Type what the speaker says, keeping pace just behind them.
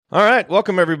All right,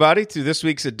 welcome everybody to this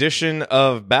week's edition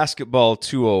of Basketball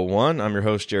 201. I'm your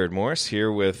host, Jared Morris,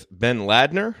 here with Ben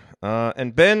Ladner.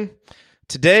 And Ben,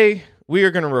 today we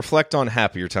are going to reflect on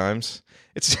happier times.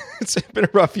 It's been a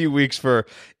rough few weeks for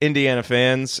Indiana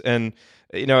fans, and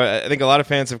I think a lot of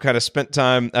fans have kind of spent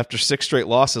time after 6 straight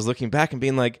losses looking back and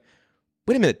being like,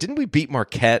 wait a minute, didn't we beat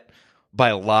Marquette by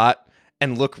a lot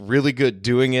and look really good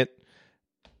doing it?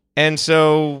 And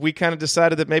so we kind of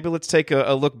decided that maybe let's take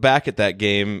a look back at that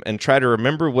game and try to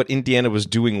remember what Indiana was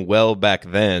doing well back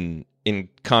then in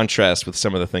contrast with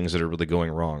some of the things that are really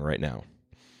going wrong right now.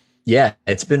 Yeah,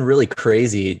 it's been really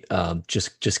crazy,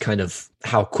 just kind of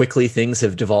how quickly things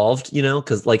have devolved,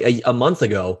 because like a month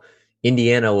ago,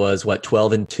 Indiana was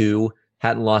 12-2,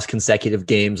 hadn't lost consecutive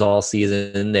games all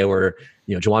season. They were,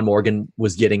 Juwan Morgan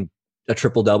was getting a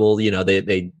triple-double.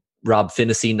 They Rob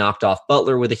Finney knocked off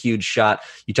Butler with a huge shot.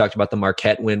 You talked about the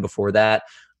Marquette win before that.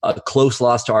 A close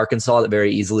loss to Arkansas that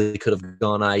very easily could have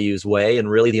gone IU's way. And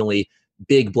really the only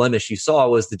big blemish you saw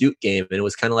was the Duke game. And it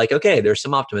was kind of like, okay, there's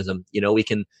some optimism. We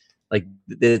can,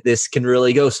 this can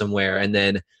really go somewhere. And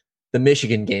then the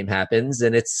Michigan game happens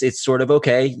and it's sort of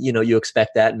okay. You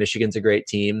expect that. Michigan's a great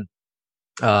team.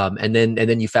 And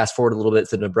then you fast forward a little bit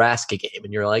to the Nebraska game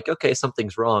and you're like, okay,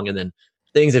 something's wrong. And then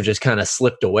things have just kind of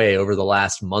slipped away over the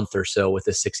last month or so with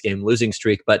a 6-game losing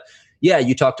streak. But yeah,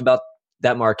 you talked about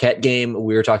that Marquette game.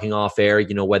 We were talking off air,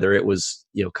 whether it was,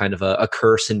 kind of a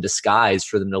curse in disguise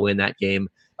for them to win that game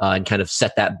and kind of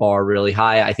set that bar really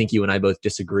high. I think you and I both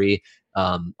disagree.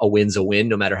 A win's a win,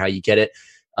 no matter how you get it.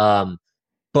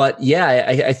 But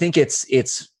yeah, I think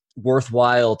it's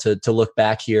worthwhile to look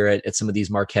back here at some of these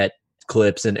Marquette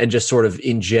clips and just sort of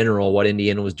in general what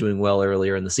Indiana was doing well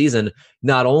earlier in the season,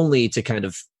 not only to kind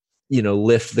of,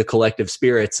 lift the collective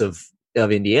spirits of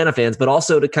Indiana fans, but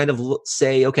also to kind of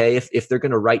say, okay, if they're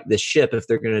going to right this ship, if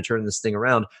they're going to turn this thing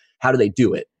around, how do they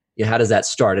do it? How does that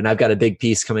start? And I've got a big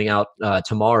piece coming out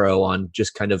tomorrow on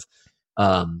just kind of,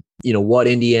 what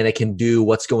Indiana can do,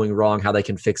 what's going wrong, how they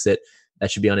can fix it.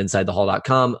 That should be on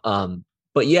InsideTheHall.com.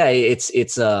 But yeah, it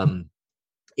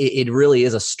really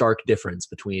is a stark difference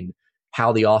between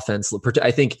how the offense,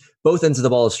 I think both ends of the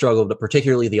ball have struggled, but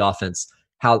particularly the offense,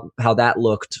 how that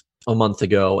looked a month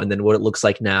ago and then what it looks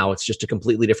like now. It's just a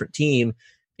completely different team.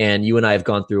 And you and I have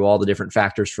gone through all the different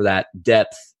factors for that: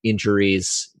 depth,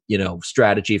 injuries,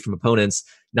 strategy from opponents,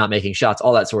 not making shots,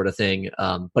 all that sort of thing.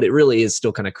 But it really is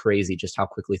still kind of crazy just how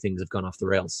quickly things have gone off the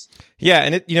rails. Yeah.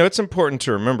 And it's important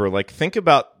to remember, think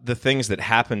about the things that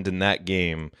happened in that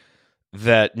game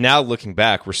that now looking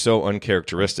back were so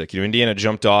uncharacteristic. Indiana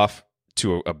jumped off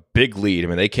to a big lead. I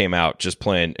mean, they came out just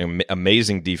playing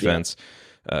amazing defense.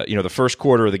 Yeah. The first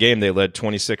quarter of the game, they led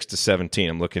 26-17.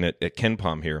 I'm looking at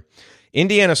KenPom here.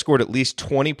 Indiana scored at least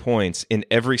 20 points in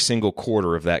every single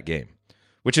quarter of that game,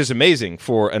 which is amazing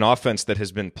for an offense that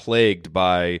has been plagued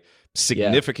by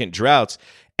significant droughts.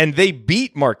 And they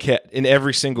beat Marquette in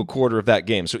every single quarter of that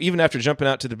game. So even after jumping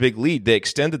out to the big lead, they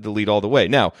extended the lead all the way.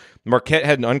 Now, Marquette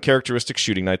had an uncharacteristic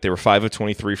shooting night. They were 5 of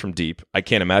 23 from deep. I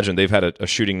can't imagine they've had a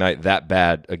shooting night that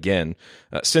bad again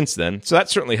since then. So that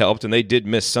certainly helped, and they did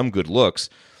miss some good looks.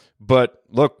 But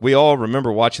look, we all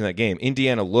remember watching that game.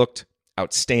 Indiana looked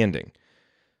outstanding.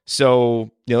 So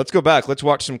let's go back. Let's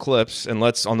watch some clips, and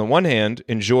let's, on the one hand,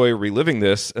 enjoy reliving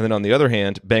this, and then on the other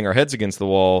hand, bang our heads against the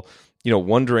wall,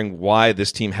 wondering why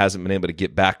this team hasn't been able to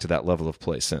get back to that level of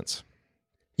play since.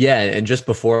 Yeah, and just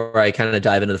before I kind of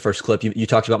dive into the first clip, you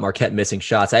talked about Marquette missing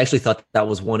shots. I actually thought that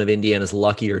was one of Indiana's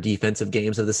luckier defensive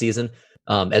games of the season,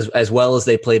 as well as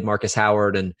they played Marcus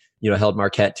Howard and held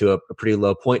Marquette to a pretty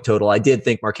low point total. I did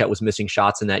think Marquette was missing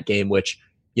shots in that game, which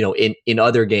in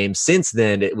other games since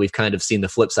then we've kind of seen the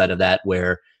flip side of that,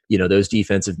 where those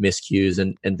defensive miscues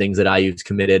and things that IU's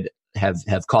committed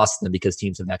have cost them because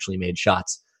teams have actually made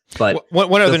shots. But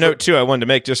one other note, too, I wanted to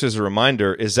make just as a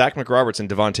reminder is Zach McRoberts and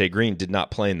Devontae Green did not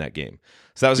play in that game.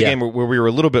 So that was a game where we were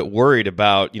a little bit worried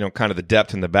about, kind of the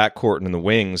depth in the backcourt and in the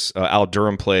wings. Al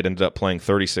Durham ended up playing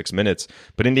 36 minutes,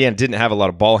 but Indiana didn't have a lot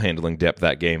of ball handling depth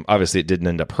that game. Obviously, it didn't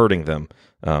end up hurting them,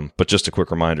 but just a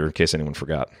quick reminder in case anyone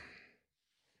forgot.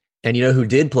 And who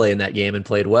did play in that game and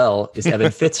played well is Evan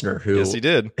Fitzner, who yes, he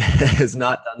did. has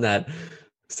not done that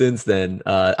since then.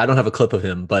 I don't have a clip of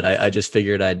him, but I just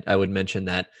figured I would mention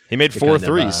that. He made 4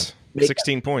 threes,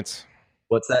 16 points.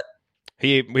 What's that?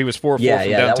 He was 4 from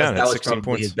downtown, that was 16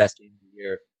 points. His best game of the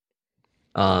year.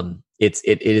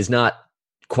 It has not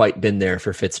quite been there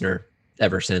for Fitzner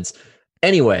ever since.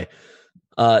 Anyway,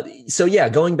 so yeah,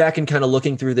 going back and kind of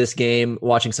looking through this game,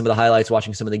 watching some of the highlights,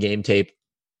 watching some of the game tape,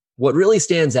 what really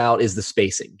stands out is the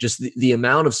spacing, just the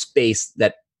amount of space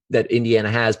that Indiana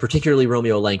has, particularly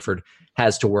Romeo Langford,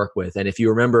 has to work with. And if you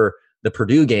remember the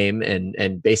Purdue game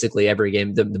and basically every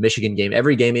game, the Michigan game,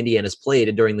 every game Indiana's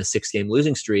played during the 6-game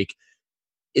losing streak,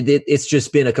 it's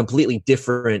just been a completely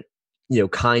different,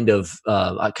 kind of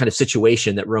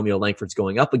situation that Romeo Langford's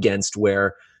going up against,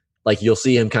 where like you'll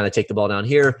see him kind of take the ball down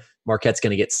here. Marquette's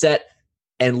going to get set,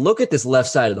 and look at this left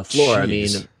side of the floor. Jeez.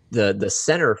 I mean, the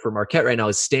center for Marquette right now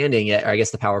is standing at, or I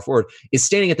guess the power forward is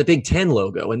standing at the Big Ten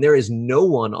logo, and there is no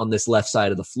one on this left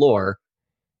side of the floor.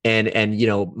 And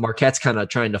Marquette's kind of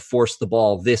trying to force the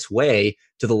ball this way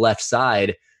to the left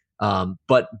side.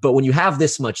 But when you have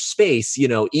this much space,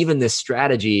 even this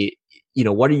strategy,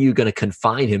 what are you going to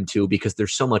confine him to? Because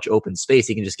there's so much open space,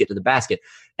 he can just get to the basket.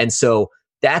 And so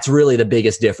that's really the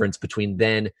biggest difference between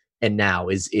then and now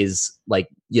is like,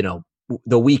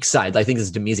 the weak side. I think this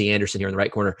is Demezy Anderson here in the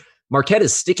right corner. Marquette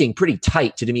is sticking pretty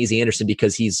tight to Demezy Anderson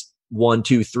because he's 1,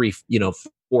 2, 3,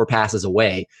 4 passes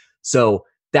away. So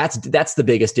that's the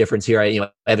biggest difference here.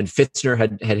 Evan Fitzner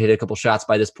had hit a couple shots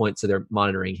by this point, so they're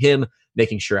monitoring him,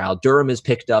 making sure Al Durham is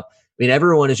picked up. I mean,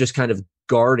 everyone is just kind of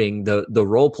guarding the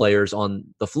role players on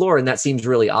the floor, and that seems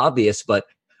really obvious, but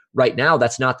right now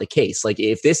that's not the case. Like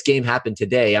if this game happened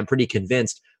today, I'm pretty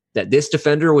convinced that this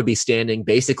defender would be standing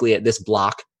basically at this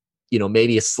block,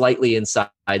 maybe a slightly inside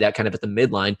that, kind of at the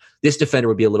midline. This defender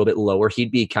would be a little bit lower.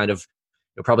 He'd be kind of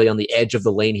probably on the edge of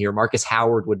the lane here. Marcus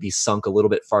Howard would be sunk a little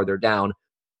bit farther down.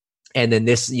 And then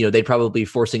this, they'd probably be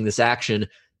forcing this action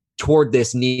toward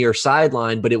this near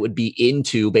sideline, but it would be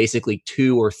into basically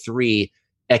 2 or 3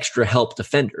 extra help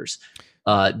defenders.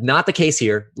 Not the case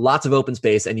here. Lots of open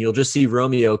space, and you'll just see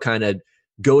Romeo kind of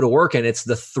go to work, and it's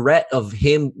the threat of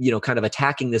him, kind of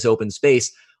attacking this open space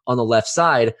on the left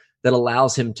side that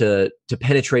allows him to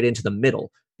penetrate into the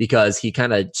middle, because he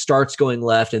kind of starts going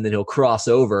left and then he'll cross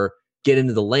over, get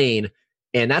into the lane.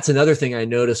 And that's another thing I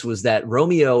noticed was that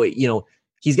Romeo,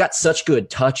 he's got such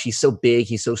good touch. He's so big.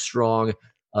 He's so strong,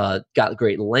 got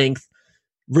great length,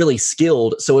 really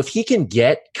skilled. So if he can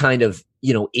get kind of,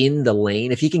 in the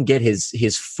lane, if he can get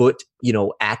his foot,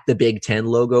 at the Big Ten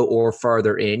logo or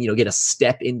farther in, get a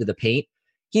step into the paint,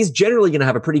 he's generally going to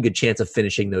have a pretty good chance of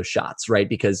finishing those shots, right?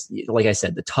 Because like I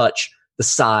said, the touch, the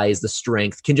size, the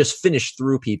strength can just finish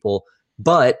through people,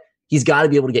 but he's got to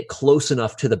be able to get close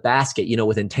enough to the basket,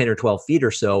 within 10 or 12 feet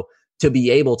or so, to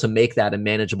be able to make that a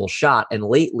manageable shot. And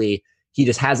lately, he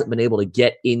just hasn't been able to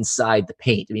get inside the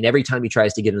paint. I mean, every time he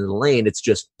tries to get into the lane, it's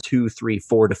just 2, 3,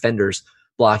 4 defenders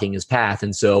blocking his path.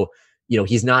 And so,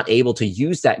 he's not able to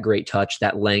use that great touch,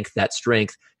 that length, that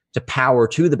strength to power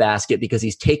to the basket because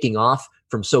he's taking off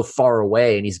from so far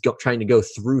away and he's trying to go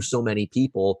through so many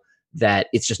people that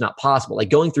it's just not possible. Like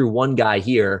going through one guy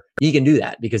here, he can do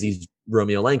that because he's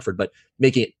Romeo Langford, but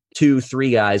making it 2,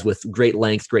 3 guys with great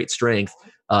length, great strength,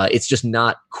 it's just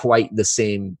not quite the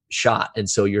same shot. And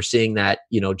so you're seeing that,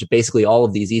 basically all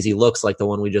of these easy looks like the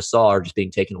one we just saw are just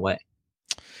being taken away.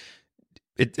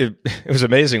 It was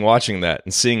amazing watching that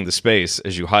and seeing the space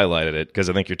as you highlighted it, because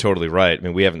I think you're totally right. I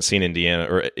mean, we haven't seen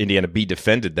Indiana be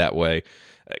defended that way,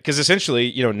 because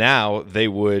essentially, now they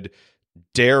would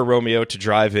dare Romeo to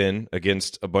drive in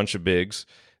against a bunch of bigs,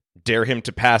 dare him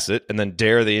to pass it, and then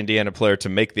dare the Indiana player to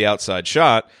make the outside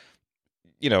shot.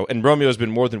 And Romeo's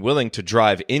been more than willing to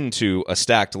drive into a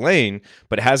stacked lane,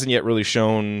 but hasn't yet really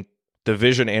shown the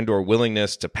vision and or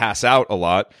willingness to pass out a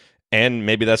lot. And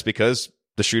maybe that's because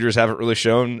the shooters haven't really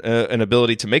shown an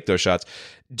ability to make those shots.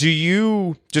 Do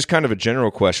you, just kind of a general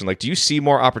question, do you see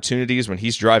more opportunities when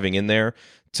he's driving in there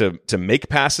to make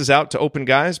passes out to open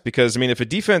guys? Because, if a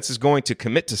defense is going to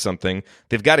commit to something,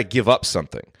 they've got to give up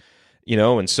something,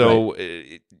 and so,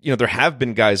 right. There have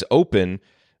been guys open,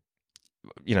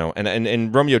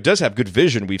 and Romeo does have good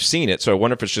vision. We've seen it. So I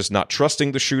wonder if it's just not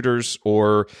trusting the shooters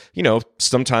or,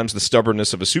 sometimes the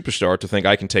stubbornness of a superstar to think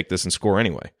I can take this and score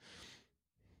anyway.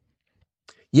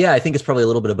 Yeah, I think it's probably a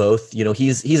little bit of both.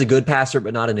 He's a good passer,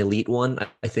 but not an elite one.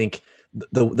 I think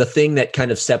the thing that kind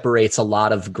of separates a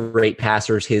lot of great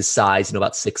passers, his size,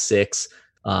 about 6'6",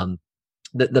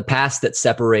 the pass that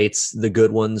separates the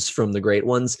good ones from the great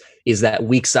ones is that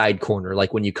weak side corner.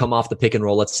 Like when you come off the pick and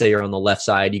roll, let's say you're on the left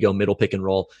side, you go middle pick and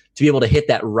roll, to be able to hit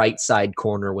that right side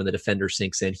corner when the defender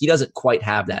sinks in. He doesn't quite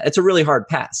have that. It's a really hard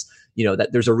pass. That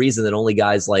there's a reason that only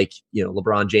guys like,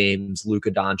 LeBron James, Luka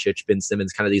Doncic, Ben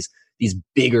Simmons, kind of these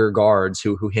bigger guards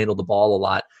who handle the ball a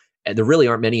lot. And there really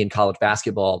aren't many in college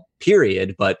basketball,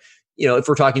 period. But, if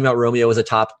we're talking about Romeo as a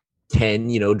top 10,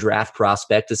 draft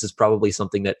prospect, this is probably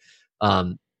something that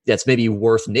that's maybe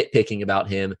worth nitpicking about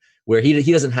him, where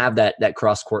he doesn't have that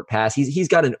cross court pass. He's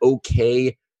got an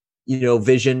okay,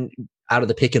 vision out of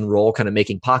the pick and roll, kind of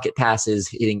making pocket passes,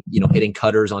 hitting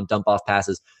cutters on dump off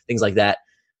passes, things like that.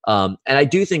 And I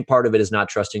do think part of it is not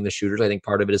trusting the shooters. I think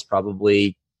part of it is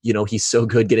probably he's so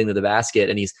good getting to the basket,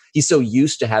 and he's so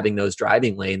used to having those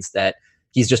driving lanes that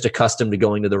he's just accustomed to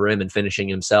going to the rim and finishing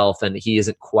himself. And he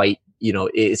isn't quite,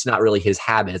 it's not really his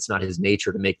habit. It's not his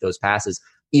nature to make those passes,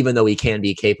 even though he can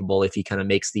be capable if he kind of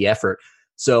makes the effort.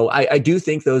 So I do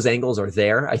think those angles are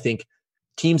there. I think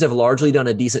teams have largely done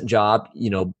a decent job,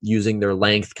 using their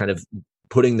length, kind of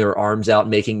putting their arms out,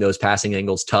 making those passing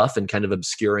angles tough and kind of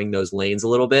obscuring those lanes a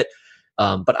little bit.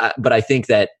 But I think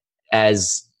that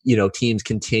as, teams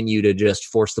continue to just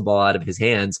force the ball out of his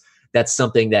hands, that's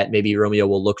something that maybe Romeo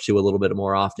will look to a little bit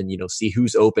more often, see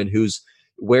who's open,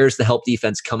 where's the help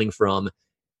defense coming from,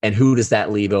 and who does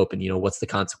that leave open? What's the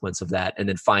consequence of that? And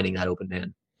then finding that open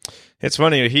man. It's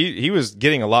funny. He was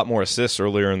getting a lot more assists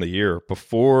earlier in the year.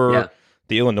 Before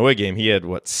the Illinois game, he had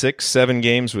 6-7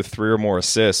 games with 3 or more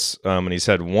assists, and he's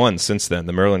had 1 since then.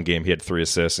 The Maryland game, he had 3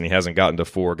 assists, and he hasn't gotten to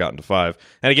 4, gotten to 5.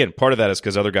 And again, part of that is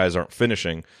because other guys aren't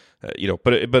finishing,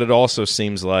 But it also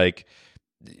seems like,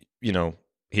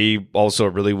 he also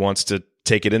really wants to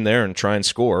take it in there and try and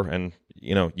score. And,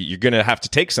 you're going to have to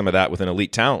take some of that with an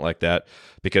elite talent like that,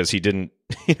 because he didn't,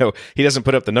 he doesn't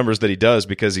put up the numbers that he does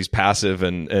because he's passive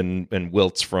and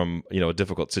wilts from, a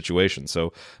difficult situation.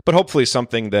 So, but hopefully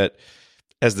something that,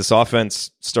 as this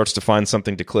offense starts to find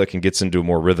something to click and gets into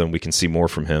more rhythm, we can see more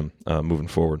from him moving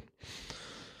forward.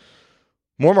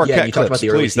 More Marquette clips,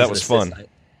 please. That was fun.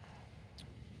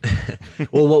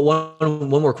 Well, one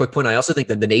more quick point. I also think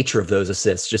that the nature of those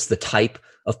assists, just the type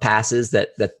of passes that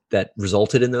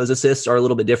resulted in those assists, are a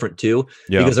little bit different too.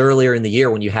 Yeah. Because earlier in the year,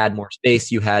 when you had more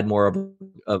space, you had more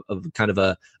of kind of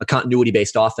a continuity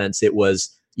based offense. It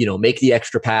was, make the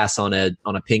extra pass on a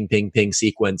ping ping ping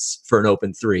sequence for an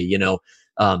open 3.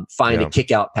 Find a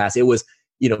kick out pass. It was,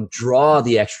 draw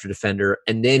the extra defender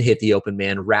and then hit the open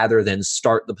man, rather than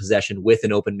start the possession with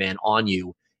an open man on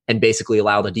you and basically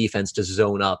allow the defense to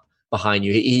zone up behind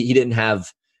you. He didn't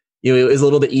have, it was a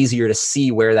little bit easier to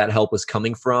see where that help was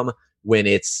coming from when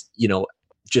it's,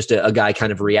 just a guy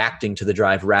kind of reacting to the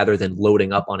drive rather than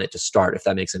loading up on it to start, if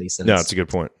that makes any sense. No, it's a good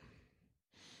point.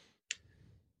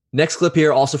 Next clip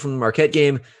here, also from the Marquette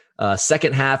game,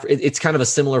 second half. It's kind of a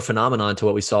similar phenomenon to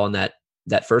what we saw in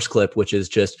that first clip, which is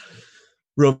just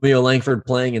Romeo Langford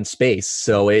playing in space.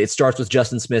 So it starts with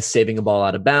Justin Smith saving a ball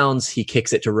out of bounds. He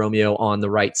kicks it to Romeo on the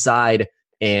right side,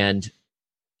 and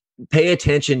pay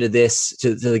attention to this,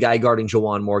 to the guy guarding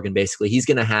Jawan Morgan. Basically, he's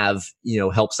going to have,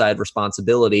 help side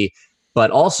responsibility, but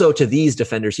also to these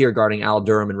defenders here guarding Al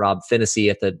Durham and Rob Finney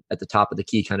at the top of the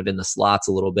key, kind of in the slots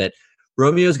a little bit.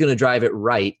 Romeo's going to drive it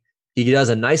right. He does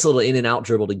a nice little in and out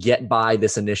dribble to get by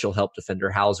this initial help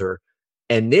defender, Hauser.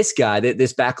 And this guy,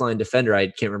 this backline defender, I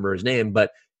can't remember his name,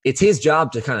 but it's his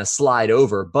job to kind of slide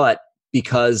over. But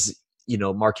because,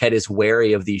 Marquette is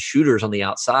wary of these shooters on the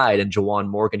outside, and Jawan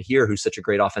Morgan here, who's such a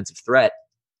great offensive threat,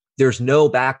 there's no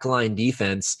backline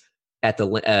defense at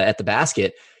the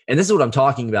basket. And this is what I'm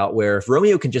talking about, where if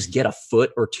Romeo can just get a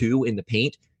foot or two in the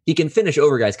paint, he can finish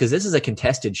over guys, because this is a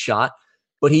contested shot,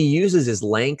 but he uses his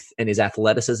length and his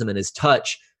athleticism and his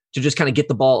touch to just kind of get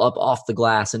the ball up off the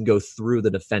glass and go through the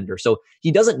defender. So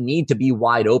he doesn't need to be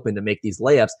wide open to make these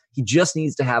layups. He just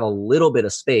needs to have a little bit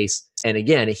of space. And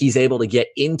again, he's able to get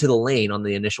into the lane on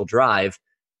the initial drive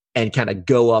and kind of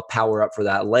go up, power up for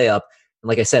that layup. And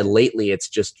like I said, lately, it's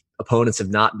just opponents have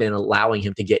not been allowing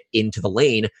him to get into the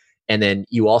lane. And then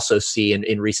you also see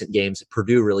in recent games,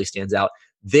 Purdue really stands out.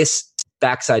 This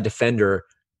backside defender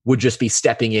would just be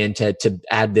stepping in to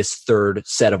add this third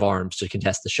set of arms to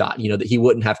contest the shot. That he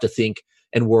wouldn't have to think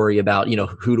and worry about,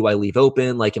 who do I leave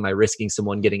open? Like, am I risking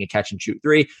someone getting a catch and shoot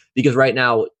 3? Because right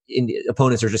now,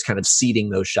 opponents are just kind of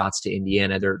ceding those shots to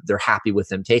Indiana. They're happy with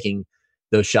them taking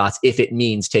those shots if it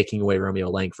means taking away Romeo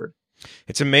Langford.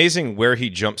 It's amazing where he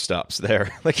jump stops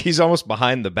there. Like, he's almost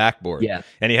behind the backboard. Yeah.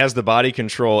 And he has the body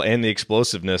control and the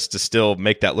explosiveness to still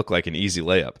make that look like an easy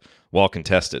layup while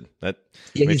contested. That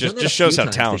just shows how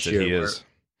talented he is.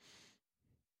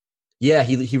 Yeah,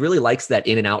 he really likes that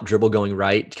in and out dribble going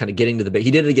right, kind of getting to the base. He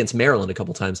did it against Maryland a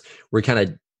couple times where he kind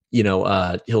of,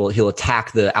 he'll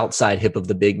attack the outside hip of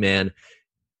the big man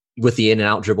with the in and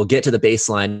out dribble, get to the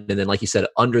baseline, and then, like you said,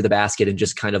 under the basket and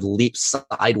just kind of leap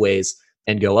sideways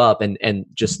and go up, and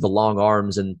just the long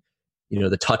arms and,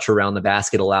 the touch around the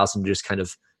basket allows him to just kind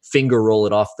of finger roll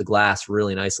it off the glass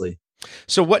really nicely.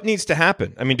 So what needs to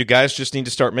happen? I mean, do guys just need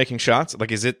to start making shots?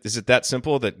 Like, is it that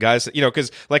simple that guys,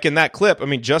 because like in that clip, I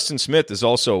mean, Justin Smith is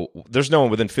also, there's no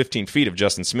one within 15 feet of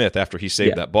Justin Smith after he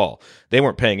saved that ball. They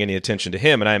weren't paying any attention to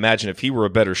him. And I imagine if he were a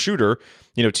better shooter,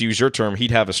 to use your term,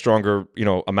 he'd have a stronger,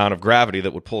 amount of gravity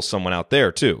that would pull someone out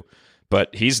there too.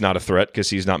 But he's not a threat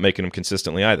because he's not making them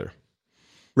consistently either.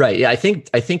 Right. Yeah. I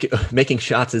think making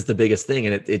shots is the biggest thing.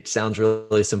 And it sounds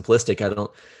really simplistic. I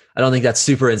don't think that's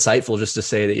super insightful just to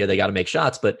say that, yeah, they got to make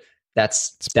shots, but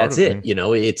It's part that's of it. I it.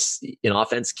 mean, It's an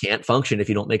offense can't function if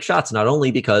you don't make shots, not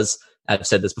only because I've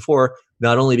said this before,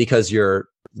 not only because you're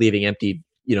leaving empty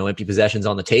possessions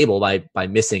on the table by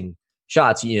missing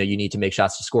shots, you need to make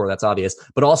shots to score. That's obvious,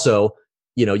 but also,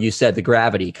 you said the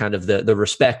gravity, kind of the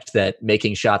respect that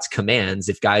making shots commands.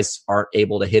 If guys aren't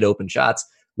able to hit open shots,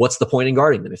 what's the point in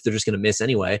guarding them if they're just going to miss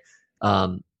anyway?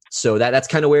 So that's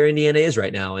kind of where Indiana is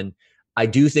right now. And I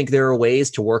do think there are ways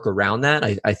to work around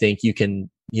that. I think you can,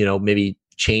 maybe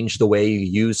change the way you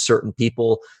use certain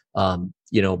people, kind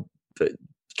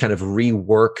of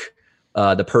rework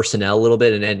the personnel a little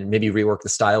bit and maybe rework the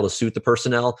style to suit the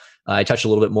personnel. I touched a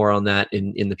little bit more on that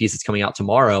in the piece that's coming out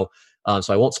tomorrow.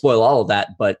 So I won't spoil all of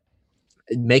that, but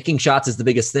making shots is the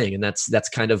biggest thing. And that's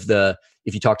kind of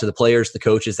if you talk to the players, the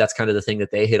coaches, that's kind of the thing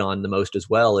that they hit on the most as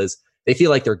well, is they feel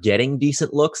like they're getting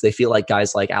decent looks. They feel like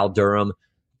guys like Al Durham,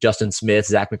 Justin Smith,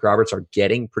 Zach McRoberts are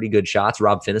getting pretty good shots,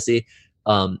 Rob Finney,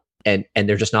 and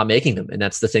they're just not making them. And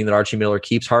that's the thing that Archie Miller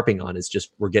keeps harping on, is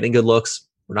just, we're getting good looks,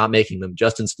 we're not making them.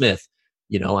 Justin Smith,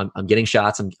 I'm getting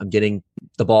shots, I'm getting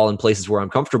the ball in places where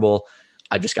I'm comfortable.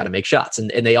 I've just got to make shots.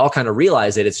 And they all kind of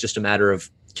realize it. It's just a matter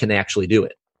of, can they actually do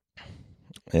it?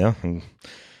 Yeah. And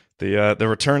the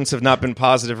returns have not been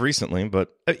positive recently,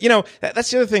 but that's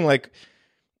the other thing. Like,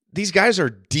 these guys are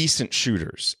decent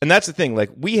shooters. And that's the thing. Like,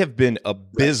 we have been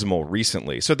abysmal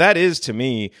recently. So that is, to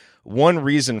me, one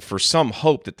reason for some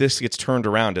hope that this gets turned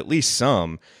around, at least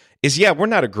some, is, yeah, we're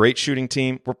not a great shooting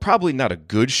team. We're probably not a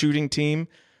good shooting team,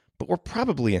 but we're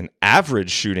probably an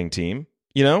average shooting team,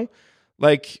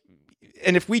 Like,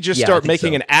 and if we just start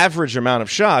making an average amount of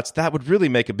shots, that would really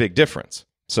make a big difference.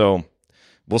 So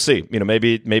we'll see.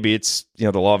 Maybe it's,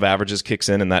 the law of averages kicks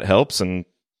in and that helps, and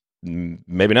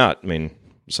maybe not. I mean,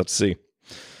 just have to see.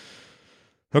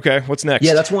 Okay, what's next?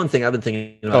 Yeah, that's one thing I've been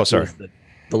thinking about. Oh, sorry.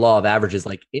 The law of averages.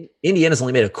 Like, Indiana's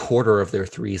only made a quarter of their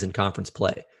threes in conference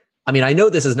play. I mean, I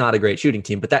know this is not a great shooting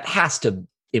team, but that has to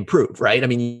improve, right? I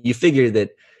mean, you figure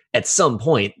that at some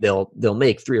point they'll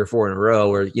make 3 or 4 in a row,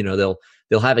 or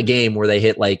they'll have a game where they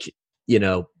hit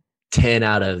 10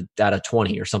 out of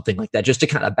 20 or something like that, just to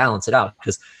kind of balance it out.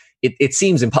 Because it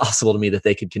seems impossible to me that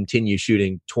they could continue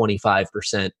shooting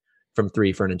 25% from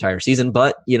 3 for an entire season,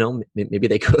 but maybe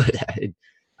they could.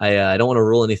 I don't want to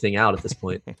rule anything out at this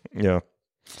point. Yeah.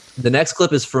 The next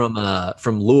clip is from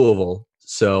Louisville.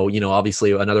 So,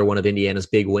 obviously another one of Indiana's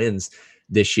big wins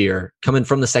this year, coming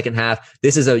from the second half.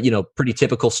 This is a, pretty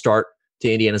typical start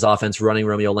to Indiana's offense, running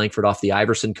Romeo Langford off the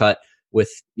Iverson cut with,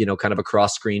 kind of a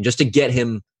cross screen just to get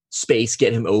him space,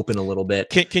 get him open a little bit.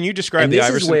 Can you describe the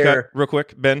Iverson cut real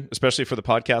quick, Ben, especially for the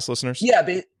podcast listeners?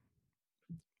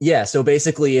 Yeah. So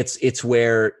basically it's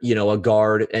where, a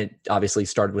guard, and obviously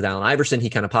started with Allen Iverson. He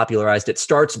kind of popularized it.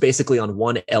 Starts basically on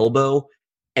one elbow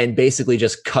and basically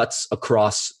just cuts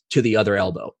across to the other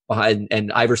elbow behind.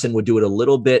 And Iverson would do it a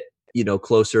little bit,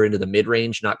 closer into the mid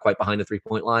range, not quite behind the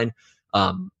 3-point line.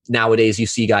 Nowadays you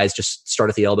see guys just start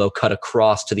at the elbow, cut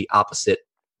across to the opposite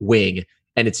wing.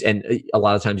 And a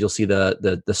lot of times you'll see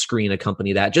the screen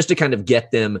accompany that, just to kind of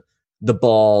get them the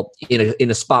ball in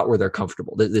a spot where they're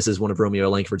comfortable. This is one of Romeo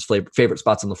Langford's favorite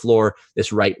spots on the floor,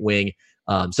 this right wing.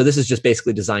 So this is just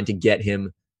basically designed to get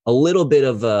him a little bit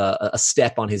of a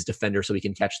step on his defender so he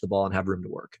can catch the ball and have room to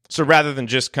work. So rather than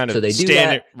just kind of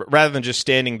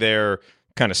standing there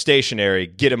kind of stationary,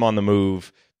 get him on the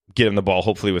move, get him the ball,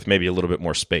 hopefully with maybe a little bit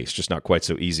more space, just not quite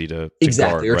so easy to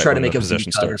exactly guard, or try to make a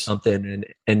possession cut or something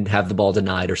and have the ball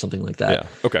denied or something like that. Yeah.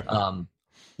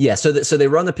 Okay. So they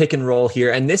run the pick and roll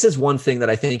here, and this is one thing that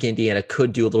I think Indiana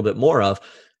could do a little bit more of,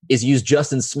 is use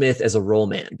Justin Smith as a roll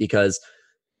man, because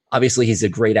obviously he's a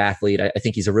great athlete. I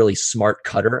think he's a really smart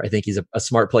cutter. I think he's a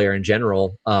smart player in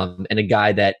general, and a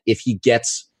guy that if he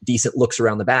gets decent looks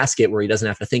around the basket where he doesn't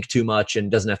have to think too much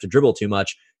and doesn't have to dribble too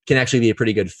much, can actually be a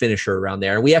pretty good finisher around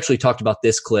there. And we actually talked about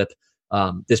this clip,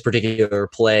 this particular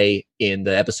play in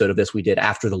the episode of this we did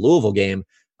after the Louisville game,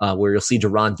 where you'll see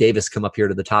Deron Davis come up here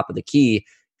to the top of the key,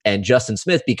 and Justin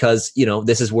Smith, because,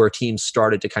 this is where teams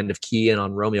started to kind of key in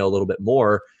on Romeo a little bit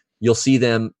more. You'll see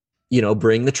them,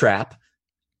 bring the trap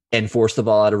and force the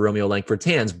ball out of Romeo Langford's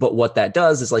hands. But what that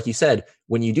does is, like you said,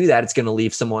 when you do that, it's going to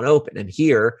leave someone open. And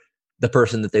here, the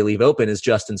person that they leave open is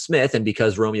Justin Smith. And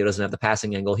because Romeo doesn't have the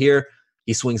passing angle here,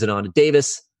 he swings it on to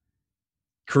Davis,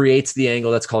 creates the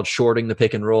angle that's called shorting the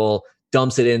pick and roll,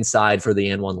 dumps it inside for the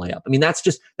and one layup. I mean, that's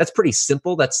pretty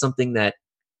simple. That's something that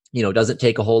doesn't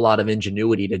take a whole lot of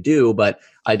ingenuity to do, but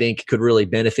I think could really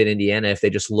benefit Indiana if they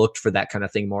just looked for that kind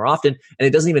of thing more often. And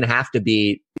it doesn't even have to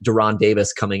be De'Ron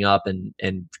Davis coming up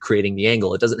and creating the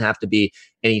angle. It doesn't have to be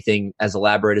anything as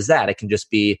elaborate as that. It can just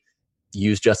be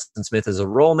use Justin Smith as a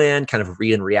roll man, kind of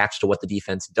read and react to what the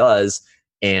defense does.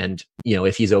 And,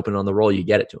 if he's open on the roll, you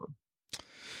get it to him.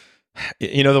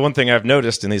 The one thing I've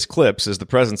noticed in these clips is the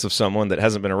presence of someone that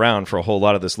hasn't been around for a whole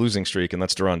lot of this losing streak, and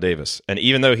that's De'Ron Davis. And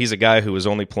even though he's a guy who was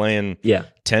only playing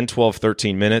 10, 12,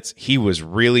 13 minutes, he was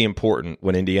really important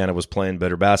when Indiana was playing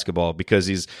better basketball because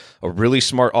he's a really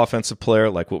smart offensive player,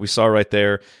 like what we saw right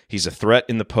there. He's a threat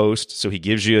in the post, so he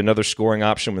gives you another scoring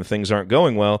option when things aren't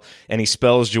going well, and he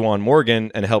spells Juwan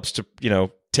Morgan and helps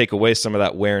to, take away some of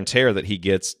that wear and tear that he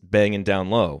gets banging down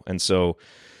low. And so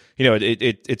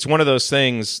it's one of those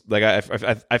things. Like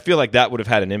I feel like that would have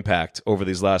had an impact over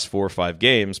these last 4 or 5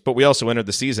 games. But we also entered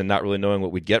the season not really knowing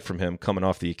what we'd get from him coming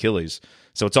off the Achilles.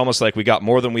 So it's almost like we got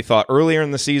more than we thought earlier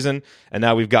in the season, and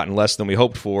now we've gotten less than we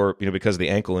hoped for. Because of the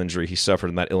ankle injury he suffered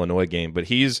in that Illinois game. But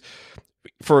he's,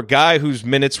 for a guy whose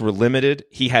minutes were limited,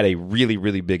 he had a really,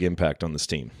 really big impact on this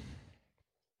team.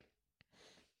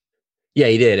 Yeah,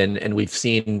 he did, and we've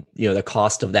seen the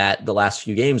cost of that the last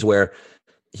few games where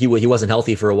he wasn't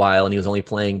healthy for a while and he was only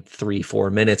playing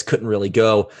 3-4 minutes, couldn't really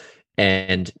go.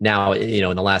 And now,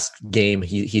 in the last game,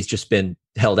 he's just been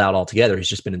held out altogether. He's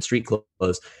just been in street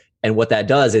clothes. And what that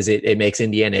does is it makes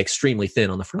Indiana extremely thin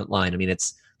on the front line. I mean,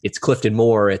 it's Clifton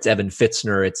Moore, it's Evan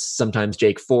Fitzner, it's sometimes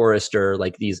Jake Forrester,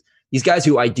 like these guys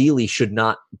who ideally should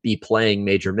not be playing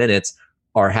major minutes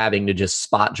are having to just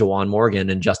spot Juwan Morgan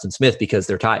and Justin Smith because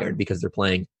they're tired, because they're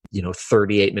playing,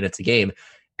 38 minutes a game.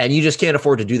 And you just can't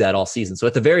afford to do that all season. So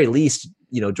at the very least,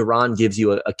 De'Ron gives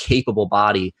you a capable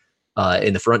body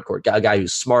in the front court, a guy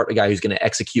who's smart, a guy who's going to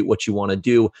execute what you want to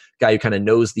do, a guy who kind of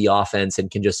knows the offense and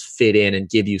can just fit in and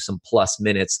give you some plus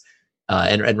minutes.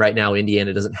 And right now,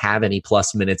 Indiana doesn't have any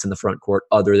plus minutes in the front court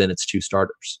other than its 2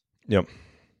 starters. Yep.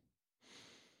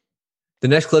 The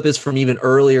next clip is from even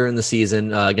earlier in the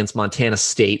season against Montana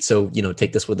State. So,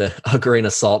 take this with a grain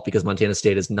of salt because Montana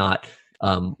State is not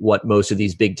what most of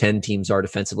these Big Ten teams are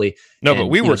defensively. No, but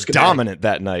we were dominant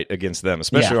that night against them,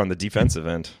 especially on the defensive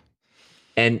end.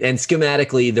 And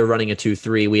schematically, they're running a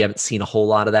 2-3. We haven't seen a whole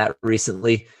lot of that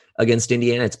recently against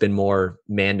Indiana. It's been more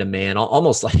man-to-man,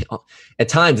 almost like at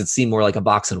times it seemed more like a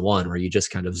box and one where you just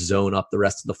kind of zone up the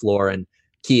rest of the floor and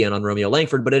key in on Romeo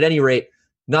Langford. But at any rate,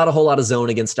 not a whole lot of zone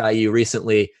against IU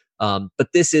recently.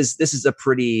 But this is a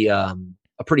pretty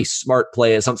smart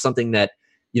play, something that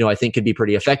I think could be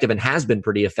pretty effective and has been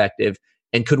pretty effective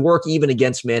and could work even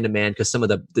against man-to-man because some of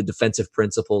the defensive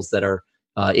principles that are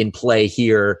in play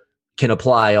here can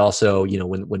apply also,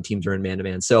 when teams are in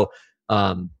man-to-man. So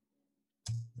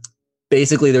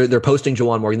basically they're posting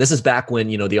Juwan Morgan. This is back when,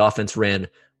 the offense ran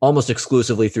almost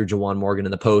exclusively through Juwan Morgan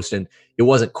in the post, and it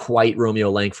wasn't quite Romeo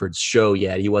Langford's show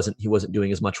yet. He wasn't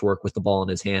doing as much work with the ball in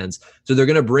his hands. So they're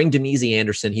going to bring Demezy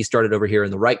Anderson. He started over here in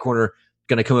the right corner,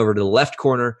 going to come over to the left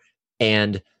corner.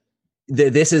 And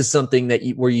this is something that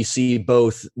where you see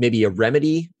both maybe a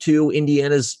remedy to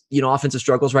Indiana's, offensive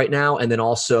struggles right now. And then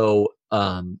also,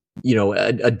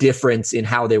 a difference in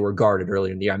how they were guarded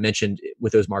earlier in the year. I mentioned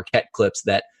with those Marquette clips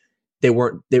that they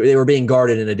were being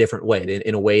guarded in a different way,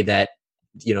 in a way that,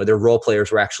 their role players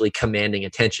were actually commanding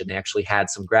attention. They actually had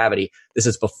some gravity. This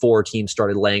is before teams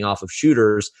started laying off of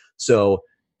shooters. So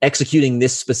executing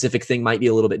this specific thing might be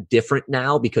a little bit different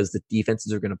now because the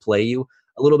defenses are going to play you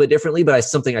a little bit differently, but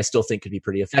something I still think could be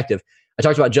pretty effective. I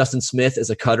talked about Justin Smith as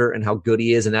a cutter and how good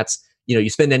he is. And that's, you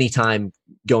spend any time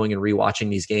going and rewatching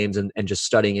these games and just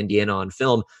studying Indiana on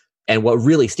film. And what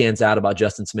really stands out about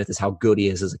Justin Smith is how good he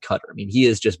is as a cutter. I mean, he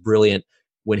is just brilliant.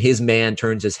 When his man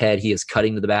turns his head, he is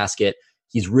cutting to the basket.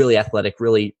 He's really athletic,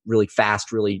 really, really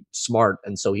fast, really smart.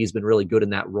 And so he's been really good in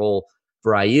that role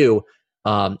for IU.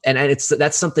 And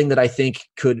that's something that I think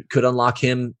could unlock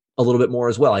him a little bit more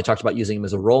as well. I talked about using him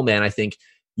as a roll man. I think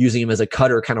using him as a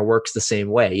cutter kind of works the same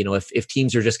way. If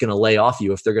teams are just going to lay off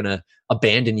you, if they're going to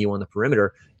abandon you on the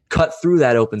perimeter, cut through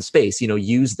that open space,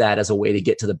 use that as a way to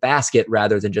get to the basket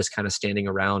rather than just kind of standing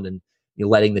around and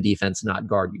letting the defense not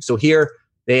guard you. So here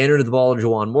they entered the ball to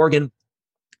Juwan Morgan.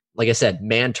 Like I said,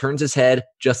 man turns his head.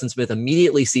 Justin Smith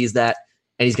immediately sees that,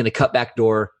 and he's going to cut back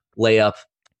door, layup.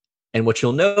 And what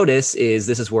you'll notice is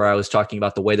this is where I was talking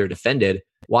about the way they're defended.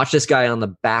 Watch this guy on the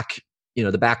back,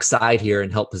 the back side here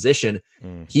in help position.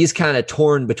 He's kind of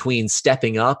torn between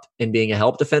stepping up and being a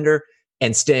help defender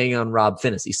and staying on Rob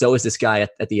Finney. So is this guy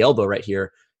at the elbow right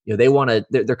here.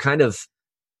 They're kind of,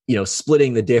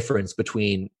 splitting the difference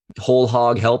between whole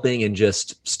hog helping and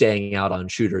just staying out on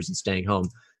shooters and staying home.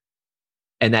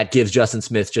 And that gives Justin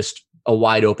Smith just a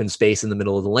wide open space in the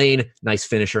middle of the lane, nice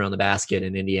finish around the basket,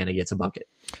 and Indiana gets a bucket.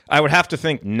 I would have to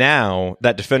think now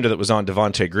that defender that was on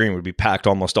Devontae Green would be packed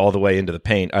almost all the way into the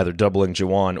paint, either doubling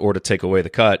Juwan or to take away the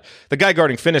cut. The guy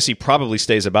guarding Finney probably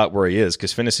stays about where he is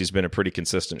because Finney's been a pretty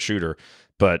consistent shooter.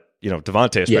 But,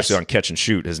 Devontae, especially on catch and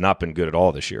shoot, has not been good at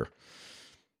all this year.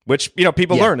 Which,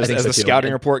 people learn as the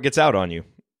scouting report gets out on you.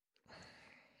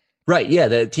 Right. Yeah.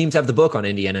 The teams have the book on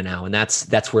Indiana now, and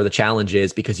that's where the challenge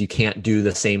is, because you can't do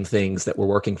the same things that were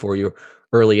working for you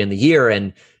early in the year.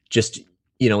 And just,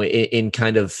 in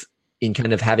kind of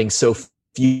having so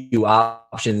few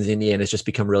options, Indiana's just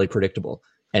become really predictable.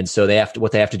 And so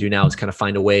what they have to do now is kind of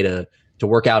find a way to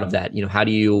work out of that. How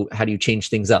do you change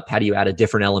things up? How do you add a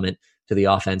different element to the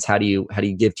offense? How do you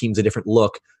give teams a different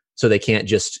look so they can't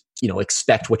just,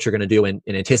 expect what you're going to do and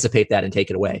anticipate that and take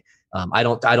it away? I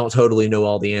don't totally know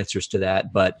all the answers to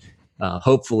that, but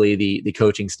hopefully the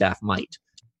coaching staff might.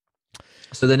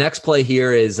 So the next play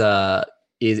here is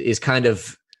kind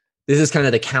of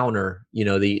the counter,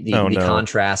 the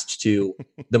contrast to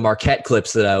the Marquette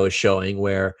clips that I was showing,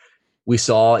 where we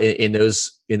saw in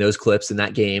those clips in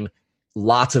that game,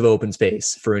 lots of open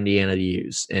space for Indiana to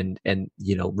use. And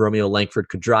Romeo Langford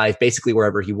could drive basically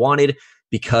wherever he wanted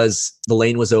because the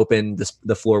lane was open,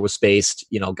 the floor was spaced,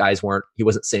 he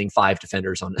wasn't sitting 5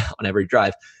 defenders on every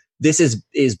drive. This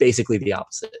is basically the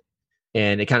opposite.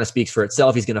 And it kind of speaks for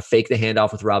itself. He's going to fake the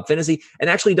handoff with Rob Finney and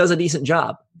actually does a decent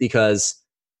job, because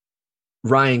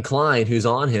Ryan Klein, who's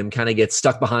on him, kind of gets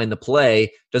stuck behind the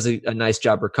play, does a nice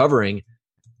job recovering.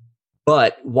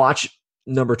 But watch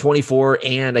number 24,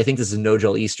 and I think this is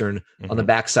Nojel Eastern on the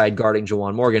backside guarding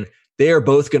Juwan Morgan. They are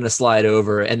both going to slide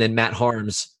over, and then Matt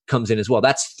Harms comes in as well.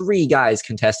 That's 3 guys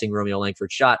contesting Romeo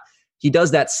Langford's shot. He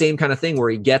does that same kind of thing where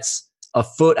he gets a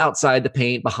foot outside the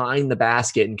paint behind the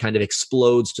basket and kind of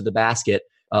explodes to the basket,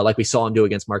 like we saw him do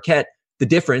against Marquette. The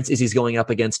difference is he's going up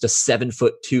against a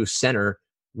 7'2" center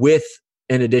with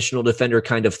an additional defender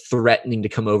kind of threatening to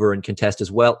come over and contest as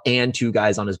well, and 2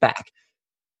 guys on his back.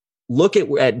 Look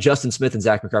at Justin Smith and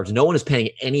Zach McRoberts. No one is paying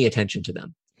any attention to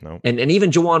them. No. And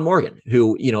even Juwan Morgan,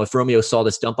 who, if Romeo saw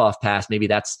this dump off pass, maybe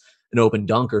that's an open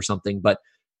dunk or something. But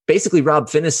basically, Rob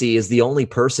Finney is the only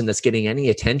person that's getting any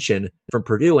attention from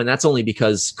Purdue. And that's only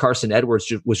because Carson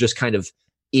Edwards was just kind of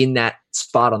in that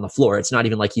spot on the floor. It's not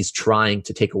even like he's trying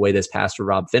to take away this pass to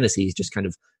Rob Finney. He's just kind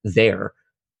of there.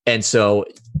 And so,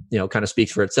 kind of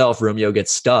speaks for itself. Romeo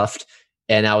gets stuffed.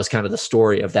 And that was kind of the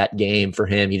story of that game for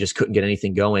him. He just couldn't get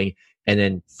anything going, and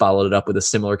then followed it up with a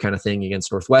similar kind of thing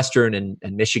against Northwestern and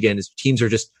Michigan. His teams are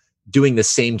just doing the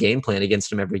same game plan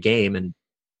against him every game. And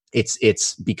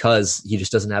it's because he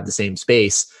just doesn't have the same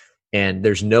space. And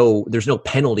there's no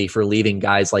penalty for leaving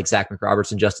guys like Zach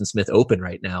McRoberts and Justin Smith open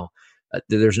right now.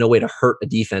 There's no way to hurt a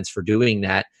defense for doing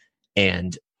that.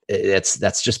 And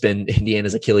that's just been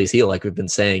Indiana's Achilles heel, like we've been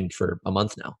saying for a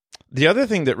month now. The other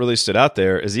thing that really stood out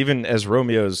there is even as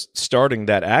Romeo's starting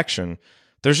that action,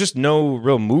 there's just no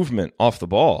real movement off the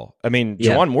ball. I mean,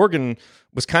 Juwan Morgan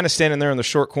was kind of standing there in the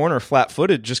short corner,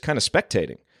 flat-footed, just kind of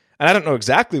spectating. And I don't know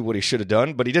exactly what he should have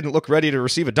done, but he didn't look ready to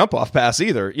receive a dump-off pass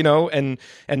either, and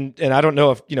I don't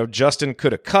know if, Justin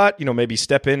could have cut, maybe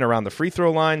step in around the free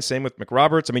throw line, same with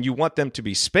McRoberts. I mean, you want them to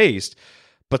be spaced,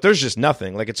 but there's just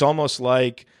nothing. Like, it's almost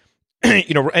like,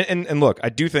 and look, I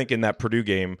do think in that Purdue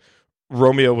game,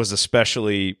 Romeo was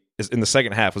especially, in the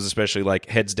second half, was especially like,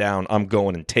 heads down, I'm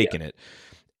going and taking it.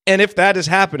 And if that is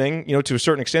happening, to a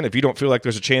certain extent, if you don't feel like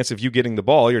there's a chance of you getting the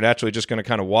ball, you're naturally just going to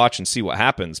kind of watch and see what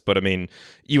happens. But, I mean,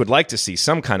 you would like to see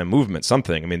some kind of movement,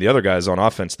 something. I mean, the other guys on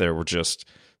offense there were just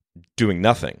doing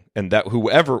nothing. And that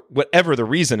whatever the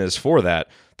reason is for that,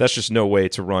 that's just no way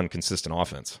to run consistent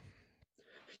offense.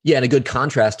 Yeah, and a good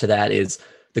contrast to that is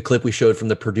the clip we showed from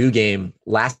the Purdue game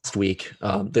last week,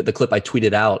 the clip I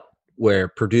tweeted out where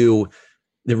Purdue,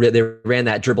 they ran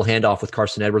that dribble handoff with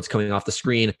Carson Edwards coming off the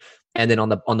screen. And then on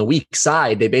the weak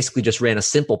side, they basically just ran a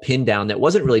simple pin down that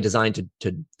wasn't really designed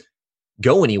to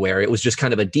go anywhere. It was just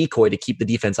kind of a decoy to keep the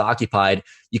defense occupied.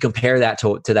 You compare that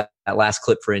to that last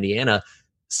clip for Indiana,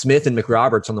 Smith and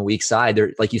McRoberts on the weak side,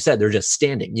 they're, like you said, they're just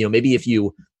standing. Maybe if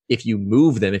you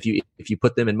move them, if you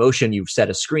put them in motion, you set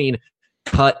a screen,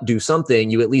 cut, do something,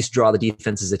 you at least draw the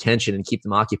defense's attention and keep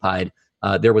them occupied.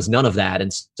 There was none of that.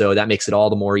 And so that makes it all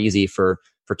the more easy for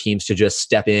teams to just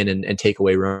step in and take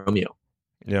away Romeo.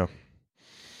 Yeah.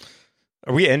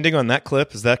 Are we ending on that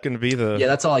clip? Is that going to be the... Yeah,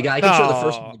 that's all I got. I can show the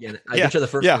first one again. I can show the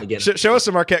first one again. Show us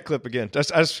the Marquette clip again.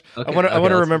 I want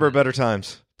to remember better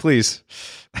times. Please.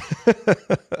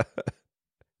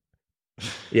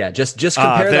 Yeah, just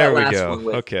compare that last one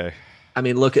with... Okay. I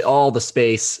mean, look at all the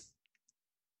space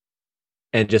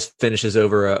and just finishes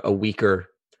over a weaker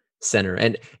center.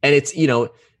 And it's,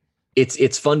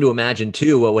 it's fun to imagine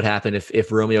too what would happen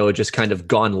if Romeo had just kind of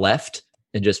gone left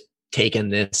and just taken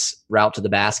this route to the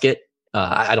basket.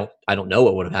 I don't know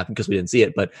what would have happened because we didn't see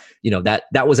it, but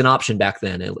that was an option back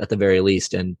then at the very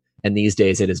least, and these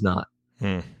days it is not.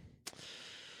 All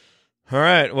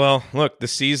right. Well, look, the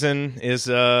season is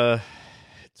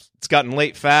it's gotten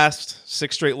late fast.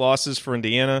 6 straight losses for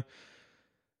Indiana.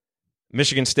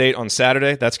 Michigan State on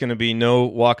Saturday. That's going to be no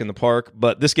walk in the park.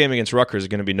 But this game against Rutgers is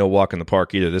going to be no walk in the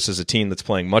park either. This is a team that's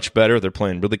playing much better. They're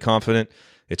playing really confident.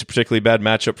 It's a particularly bad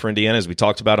matchup for Indiana, as we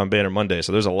talked about on Banner Monday.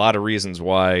 So there's a lot of reasons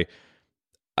why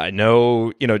I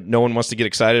know, no one wants to get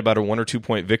excited about a 1 or 2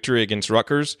 point victory against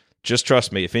Rutgers. Just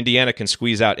trust me, if Indiana can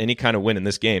squeeze out any kind of win in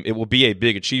this game, it will be a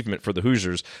big achievement for the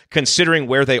Hoosiers, considering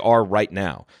where they are right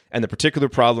now and the particular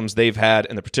problems they've had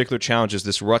and the particular challenges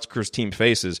this Rutgers team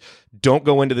faces. Don't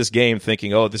go into this game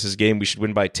thinking, oh, this is a game we should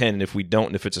win by 10, and if we don't,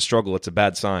 and if it's a struggle, it's a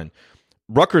bad sign.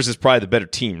 Rutgers is probably the better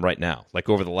team right now, like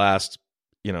over the last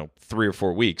 3 or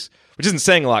 4 weeks, which isn't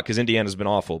saying a lot because Indiana's been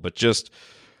awful, but just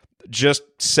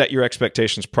set your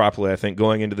expectations properly, I think,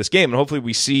 going into this game, and hopefully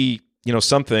we see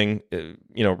something,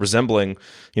 resembling,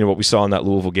 what we saw in that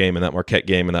Louisville game and that Marquette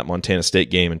game and that Montana State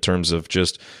game in terms of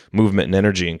just movement and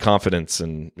energy and confidence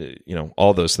and,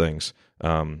 all those things.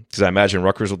 Because I imagine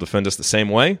Rutgers will defend us the same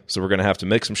way. So we're going to have to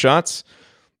make some shots,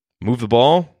 move the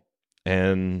ball,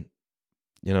 and,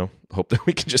 hope that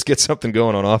we can just get something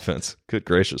going on offense. Good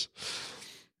gracious.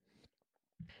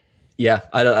 Yeah,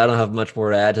 I don't have much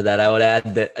more to add to that. I would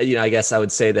add that, I guess I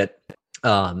would say that,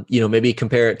 maybe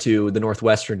compare it to the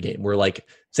Northwestern game where like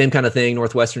same kind of thing.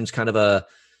 Northwestern's kind of a,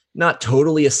 not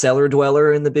totally a cellar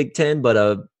dweller in the Big Ten, but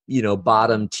a,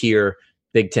 bottom tier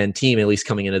Big Ten team, at least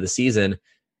coming into the season,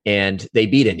 and they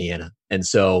beat Indiana. And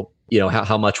so,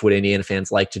 how much would Indiana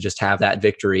fans like to just have that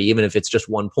victory, even if it's just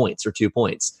 1 point or 2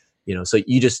 points, so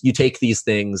you take these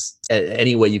things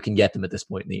any way you can get them at this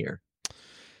point in the year.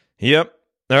 Yep.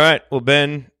 All right. Well,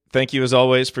 Ben, thank you as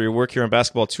always for your work here on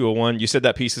Basketball 201. You said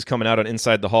that piece is coming out on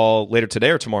Inside the Hall later today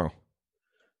or tomorrow?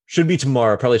 Should be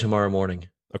tomorrow, probably tomorrow morning.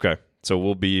 Okay. So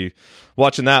we'll be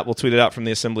watching that. We'll tweet it out from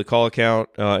the Assembly Call account,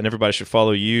 and everybody should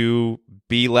follow you,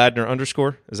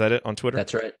 _Ladner_. Is that it on Twitter?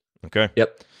 That's right. Okay.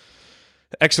 Yep.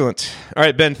 Excellent. All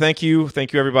right, Ben, thank you.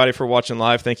 Thank you, everybody, for watching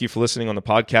live. Thank you for listening on the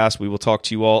podcast. We will talk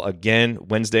to you all again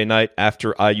Wednesday night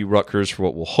after IU Rutgers for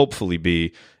what will hopefully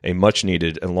be a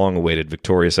much-needed and long-awaited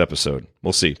victorious episode.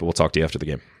 We'll see, but we'll talk to you after the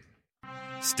game.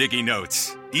 Sticky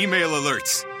notes, email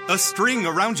alerts, a string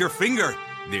around your finger.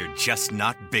 They're just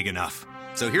not big enough.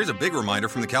 So here's a big reminder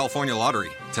from the California Lottery.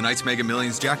 Tonight's Mega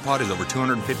Millions jackpot is over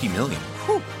 $250 million.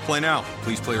 Whew. Play now.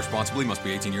 Please play responsibly. Must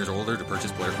be 18 years or older to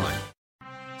purchase player client.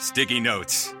 Sticky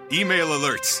notes, email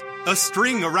alerts, a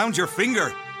string around your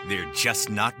finger. They're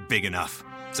just not big enough.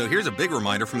 So here's a big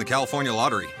reminder from the California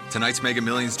Lottery. Tonight's Mega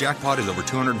Millions jackpot is over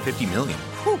 $250 million.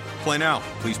 Whew. Play now.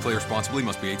 Please play responsibly.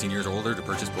 Must be 18 years or older to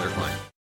purchase player client.